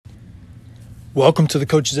Welcome to the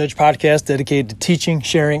Coach's Edge podcast, dedicated to teaching,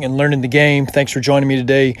 sharing, and learning the game. Thanks for joining me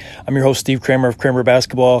today. I'm your host, Steve Kramer of Kramer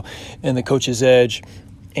Basketball and the Coach's Edge.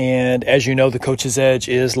 And as you know, the Coach's Edge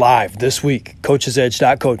is live this week,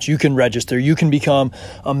 coachesedge.coach. You can register. You can become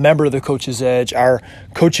a member of the Coach's Edge, our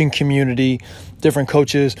coaching community, different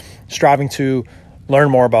coaches striving to learn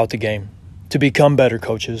more about the game, to become better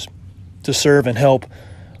coaches, to serve and help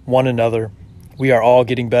one another. We are all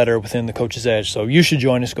getting better within the Coach's Edge. So you should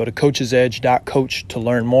join us. Go to coachesedge.coach to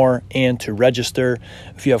learn more and to register.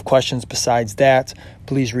 If you have questions besides that,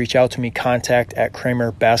 please reach out to me,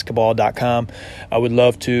 contact@kramerbasketball.com. I would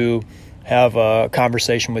love to have a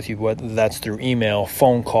conversation with you, whether that's through email,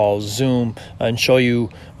 phone calls, Zoom, and show you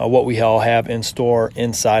what we all have in store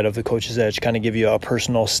inside of the Coach's Edge, kind of give you a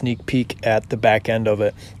personal sneak peek at the back end of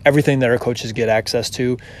it. Everything that our coaches get access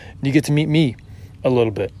to, you get to meet me a little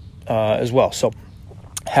bit as well. So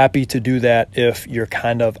happy to do that if you're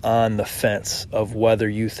kind of on the fence of whether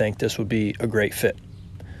you think this would be a great fit.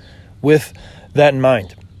 With that in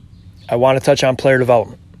mind, I want to touch on player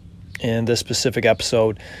development in this specific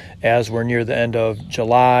episode as we're near the end of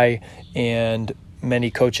July and many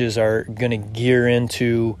coaches are going to gear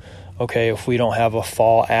into, okay, if we don't have a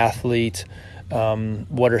fall athlete,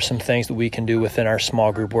 what are some things that we can do within our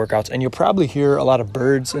small group workouts? And you'll probably hear a lot of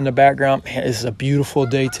birds in the background. Man, this is a beautiful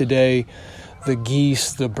day today. The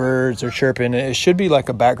geese, the birds are chirping. It should be like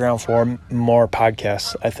a background for more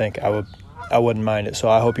podcasts, I think. I wouldn't mind it. So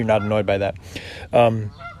I hope you're not annoyed by that.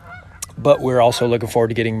 But we're also looking forward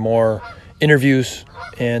to getting more interviews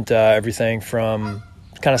and everything from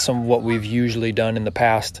kind of some of what we've usually done in the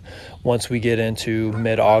past. Once we get into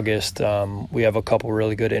mid-August, we have a couple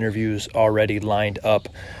really good interviews already lined up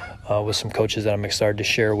with some coaches that I'm excited to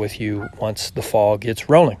share with you once the fall gets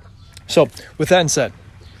rolling. So with that said,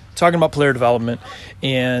 talking about player development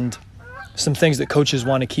and some things that coaches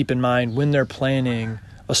want to keep in mind when they're planning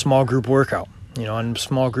a small group workout. You know, in a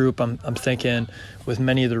small group, I'm thinking with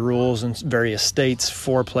many of the rules in various states,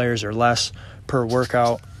 4 players or less per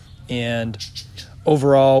workout. And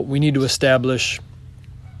overall, we need to establish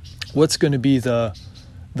what's going to be the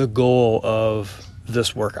goal of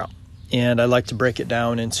this workout. And I like to break it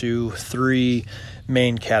down into 3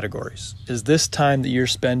 main categories. Is this time that you're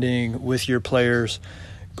spending with your players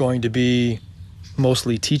going to be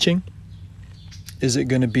mostly teaching? Is it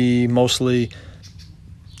going to be mostly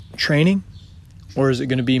training? Or is it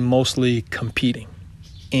going to be mostly competing?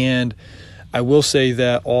 And I will say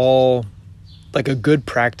that a good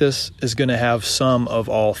practice is going to have some of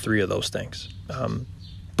all 3 of those things.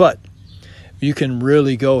 But you can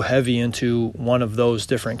really go heavy into one of those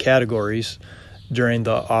different categories during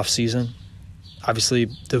the off season. Obviously,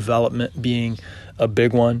 development being a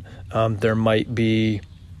big one. There might be,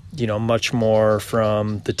 much more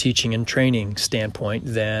from the teaching and training standpoint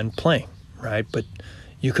than playing, right? But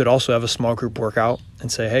you could also have a small group workout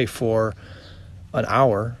and say, hey, for an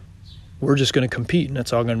hour, we're just going to compete, and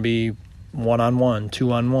it's all going to be 1-on-1,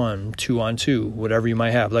 2-on-1, 2-on-2, whatever you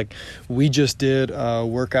might have. Like we just did a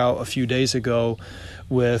workout a few days ago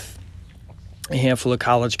with a handful of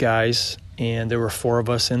college guys, and there were 4 of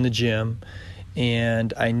us in the gym,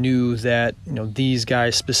 and I knew that these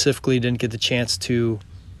guys specifically didn't get the chance to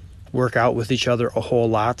work out with each other a whole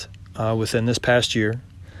lot within this past year.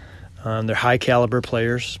 They're high caliber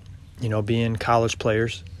players, being college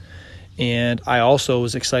players. And I also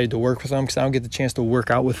was excited to work with them because I don't get the chance to work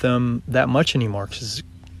out with them that much anymore because,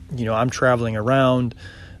 I'm traveling around.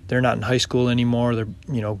 They're not in high school anymore. They're,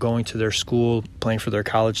 going to their school, playing for their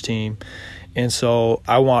college team. And so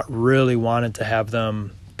I really wanted to have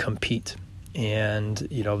them compete. And,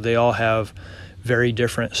 they all have very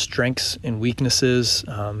different strengths and weaknesses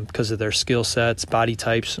because of their skill sets, body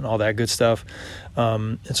types, and all that good stuff.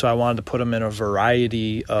 And so I wanted to put them in a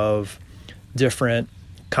variety of different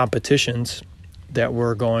competitions that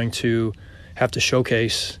we're going to have to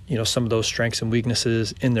showcase, some of those strengths and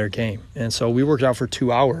weaknesses in their game. And so we worked out for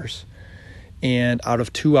 2 hours. And out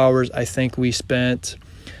of 2 hours, I think we spent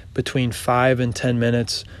between 5 and 10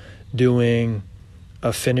 minutes doing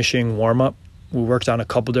a finishing warm-up. We worked on a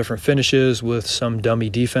couple different finishes with some dummy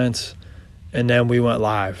defense, and then we went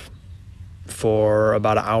live for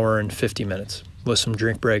about an hour and 50 minutes with some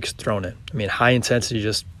drink breaks thrown in. I mean, high intensity,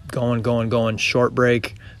 just going, short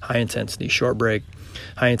break, high intensity, short break,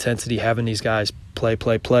 high intensity, having these guys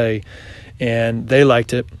play, and they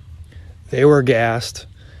liked it. They were gassed,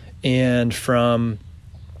 and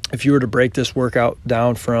if you were to break this workout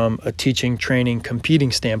down from a teaching, training,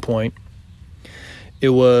 competing standpoint, it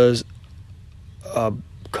was a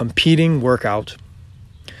competing workout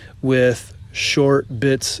with short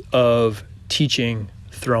bits of teaching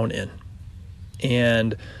thrown in.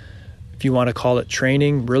 And If you want to call it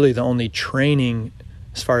training, really the only training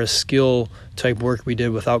as far as skill type work we did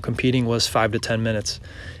without competing was 5 to 10 minutes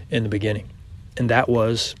in the beginning. And that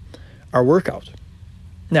was our workout.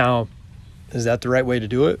 Now, is that the right way to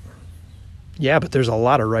do it? Yeah, but there's a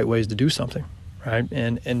lot of right ways to do something, right?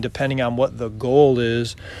 And depending on what the goal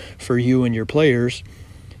is for you and your players,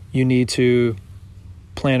 you need to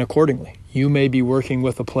plan accordingly. You may be working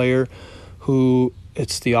with a player who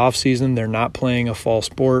it's the off season, they're not playing a fall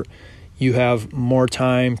sport. You have more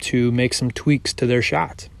time to make some tweaks to their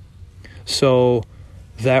shot. So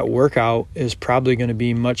that workout is probably going to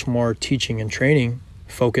be much more teaching and training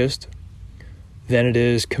focused than it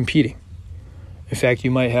is competing. In fact,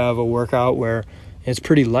 you might have a workout where it's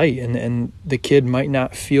pretty light and the kid might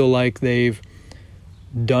not feel like they've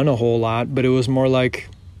done a whole lot, but it was more like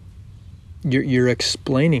you're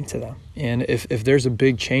explaining to them. And if there's a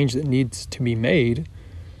big change that needs to be made,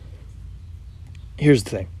 here's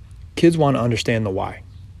the thing. Kids want to understand the why.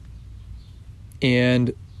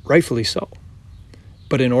 And rightfully so.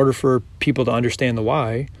 But in order for people to understand the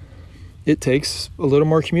why, it takes a little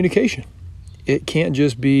more communication. It can't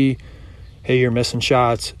just be, hey, you're missing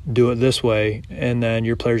shots, do it this way, and then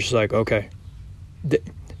your player's just like, okay.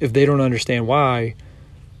 If they don't understand why,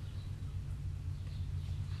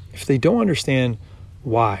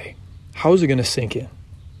 how is it going to sink in?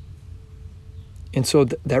 And so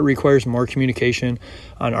that requires more communication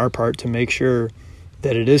on our part to make sure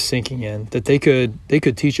that it is sinking in, that they could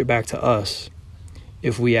teach it back to us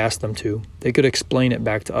if we asked them to. They could explain it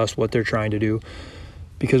back to us what they're trying to do.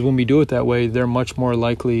 Because when we do it that way, they're much more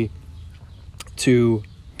likely to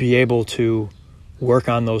be able to work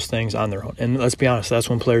on those things on their own. And let's be honest, that's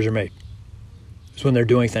when players are made. It's when they're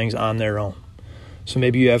doing things on their own. So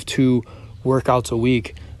maybe you have 2 workouts a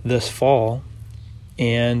week this fall,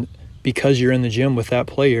 and because you're in the gym with that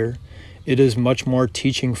player, it is much more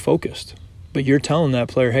teaching focused. But you're telling that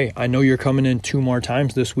player, hey, I know you're coming in 2 more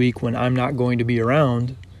times this week when I'm not going to be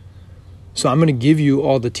around. So I'm going to give you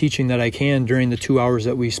all the teaching that I can during the 2 hours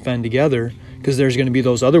that we spend together, because there's going to be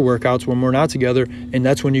those other workouts when we're not together, and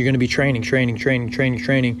that's when you're going to be training,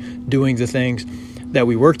 doing the things that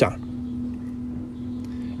we worked on.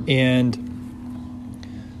 And,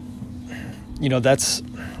 that's,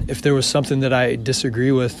 if there was something that I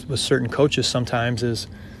disagree with certain coaches sometimes is,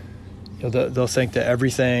 they'll think that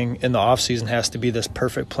everything in the off season has to be this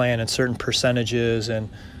perfect plan and certain percentages. And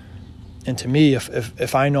to me,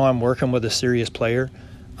 if I know I'm working with a serious player,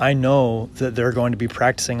 I know that they're going to be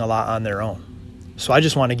practicing a lot on their own. So I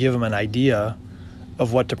just want to give them an idea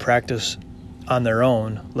of what to practice on their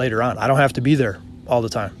own later on. I don't have to be there all the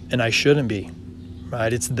time, and I shouldn't be,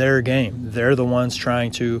 right? It's their game. They're the ones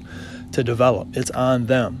trying to develop. It's on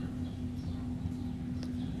them.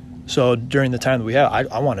 So during the time that we have,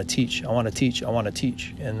 I want to teach.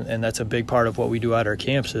 And that's a big part of what we do at our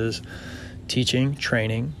camps is teaching,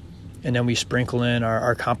 training, and then we sprinkle in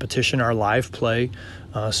our competition, our live play,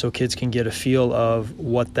 so kids can get a feel of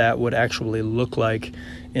what that would actually look like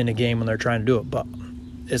in a game when they're trying to do it. But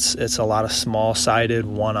it's a lot of small-sided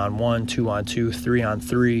 1-on-1, 2-on-2,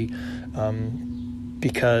 3-on-3,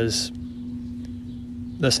 because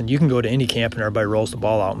listen, you can go to any camp and everybody rolls the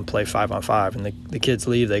ball out and play 5-on-5, and the kids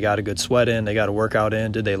leave, they got a good sweat in, they got a workout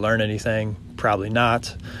in. Did they learn anything? Probably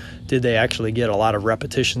not. Did they actually get a lot of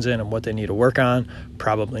repetitions in and what they need to work on?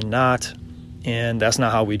 Probably not. And that's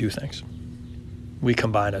not how we do things. We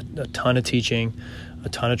combine a ton of teaching, a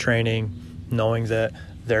ton of training, knowing that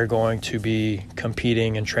they're going to be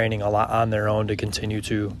competing and training a lot on their own to continue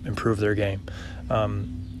to improve their game.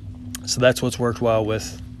 So that's what's worked well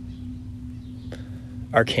with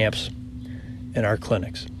our camps and our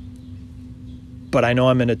clinics. But I know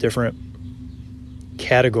I'm in a different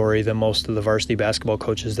category than most of the varsity basketball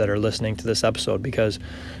coaches that are listening to this episode, because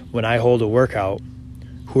when I hold a workout,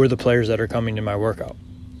 who are the players that are coming to my workout?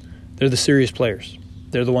 They're the serious players.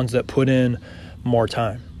 They're the ones that put in more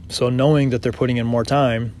time. So knowing that they're putting in more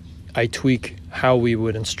time, I tweak how we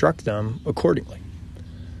would instruct them accordingly.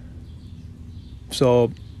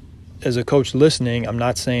 So as a coach listening, I'm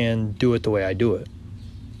not saying do it the way I do it.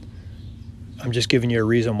 I'm just giving you a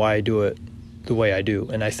reason why I do it the way I do.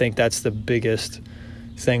 And I think that's the biggest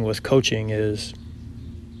thing with coaching is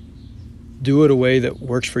do it a way that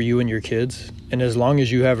works for you and your kids. And as long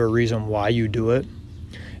as you have a reason why you do it,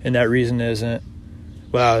 and that reason isn't,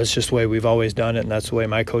 well, it's just the way we've always done it, and that's the way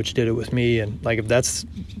my coach did it with me. And like, if that's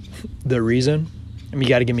the reason, I mean, you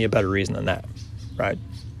got to give me a better reason than that, right?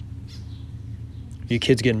 Your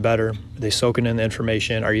kids getting better? Are they soaking in the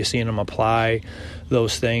information? Are you seeing them apply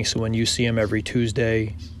those things? So when you see them every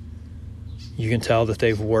Tuesday, you can tell that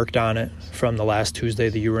they've worked on it from the last Tuesday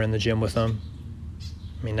that you were in the gym with them.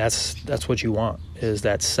 I mean, that's what you want, is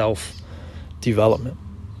that self-development.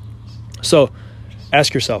 So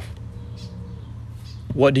ask yourself,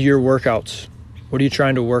 what are you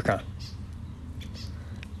trying to work on?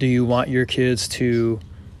 Do you want your kids to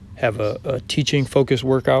have a teaching-focused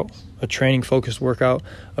workout, a training-focused workout,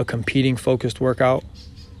 a competing-focused workout,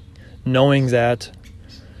 knowing that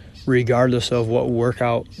regardless of what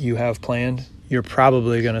workout you have planned, you're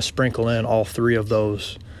probably going to sprinkle in all three of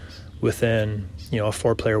those within, a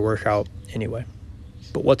 4-player workout anyway.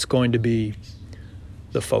 But what's going to be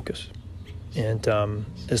the focus? And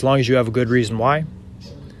as long as you have a good reason why,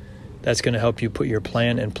 that's going to help you put your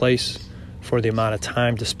plan in place for the amount of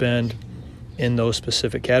time to spend in those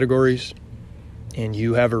specific categories. And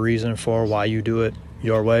you have a reason for why you do it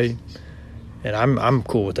your way. And I'm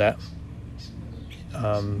cool with that.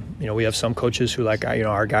 We have some coaches who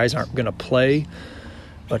our guys aren't going to play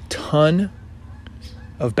a ton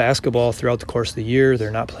of basketball throughout the course of the year.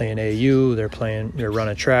 They're not playing AAU. They're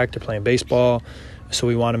running track. They're playing baseball. So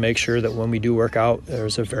we want to make sure that when we do work out,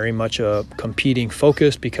 there's a very much a competing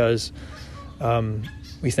focus, because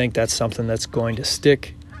we think that's something that's going to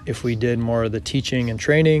stick. If we did more of the teaching and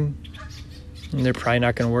training, they're probably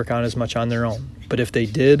not going to work on as much on their own. But if they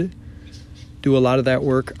did do a lot of that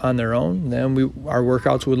work on their own, then our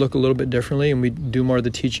workouts would look a little bit differently, and we do more of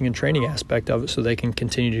the teaching and training aspect of it so they can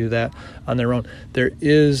continue to do that on their own.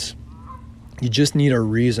 You just need a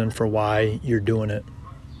reason for why you're doing it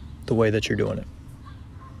the way that you're doing it.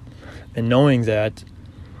 And knowing that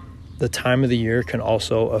the time of the year can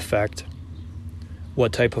also affect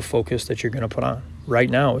what type of focus that you're going to put on. Right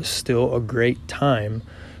now is still a great time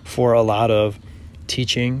for a lot of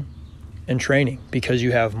teaching and training, because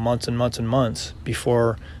you have months and months and months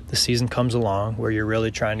before the season comes along where you're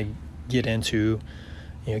really trying to get into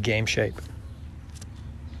game shape.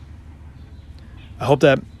 I hope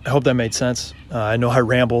that made sense. I know I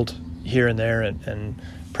rambled here and there and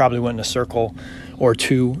probably went in a circle or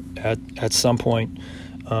two at some point,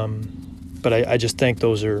 but I just think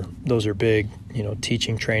those are big.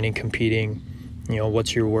 Teaching, training, competing.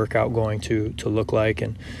 What's your workout going to look like,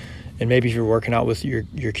 and maybe if you're working out with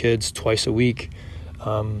your kids twice a week,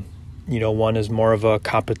 one is more of a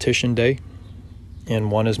competition day,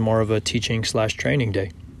 and one is more of a teaching/training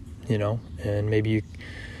day. And maybe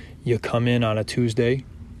you come in on a Tuesday,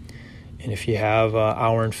 and if you have an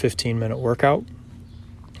hour and 15-minute workout,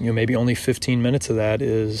 maybe only 15 minutes of that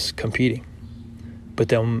is competing,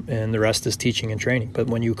 and the rest is teaching and training. But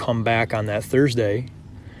when you come back on that Thursday,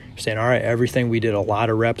 you're saying, all right, everything we did a lot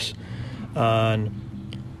of reps on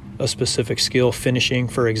a specific skill, finishing,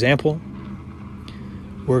 for example,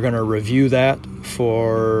 we're going to review that and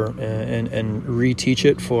reteach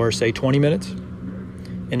it for, say, 20 minutes.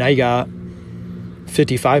 And now you got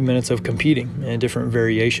 55 minutes of competing and different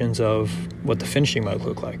variations of what the finishing might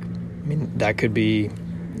look like. I mean, that could be,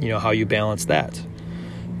 how you balance that.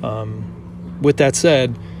 With that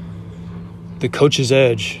said, the Coach's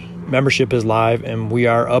Edge membership is live, and we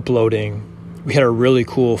are uploading. We had a really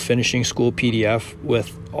cool finishing school PDF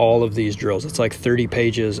with all of these drills. It's like 30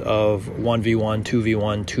 pages of 1v1,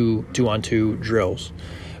 2v1, 2-on-2 drills.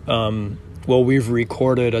 We've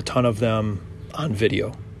recorded a ton of them on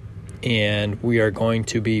video, and we are going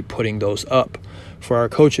to be putting those up for our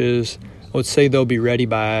coaches. I would say they'll be ready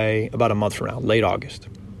by about a month from now, late August.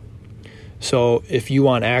 So if you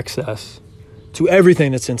want access to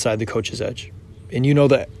everything that's inside the Coach's Edge, and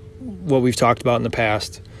that what we've talked about in the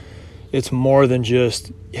past, it's more than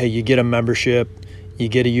just, hey, you get a membership, you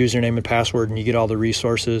get a username and password, and you get all the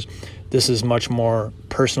resources. This is much more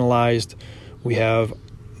personalized. We have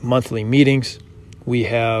monthly meetings. We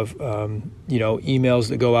have, emails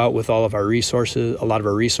that go out with all of our resources, a lot of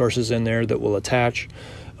our resources in there that we'll attach.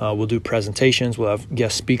 We'll do presentations. We'll have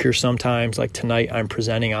guest speakers sometimes. Like tonight, I'm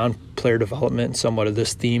presenting on player development and somewhat of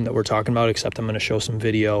this theme that we're talking about, except I'm going to show some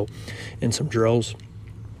video and some drills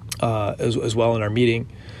as well in our meeting.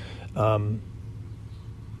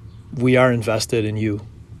 We are invested in you,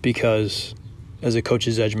 because as a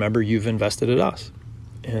Coach's Edge member, you've invested in us.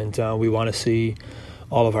 And we want to see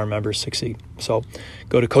all of our members succeed. So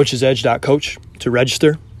go to coachesedge.coach to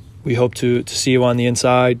register. We hope to see you on the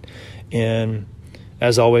inside. And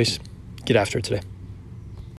as always, get after it today.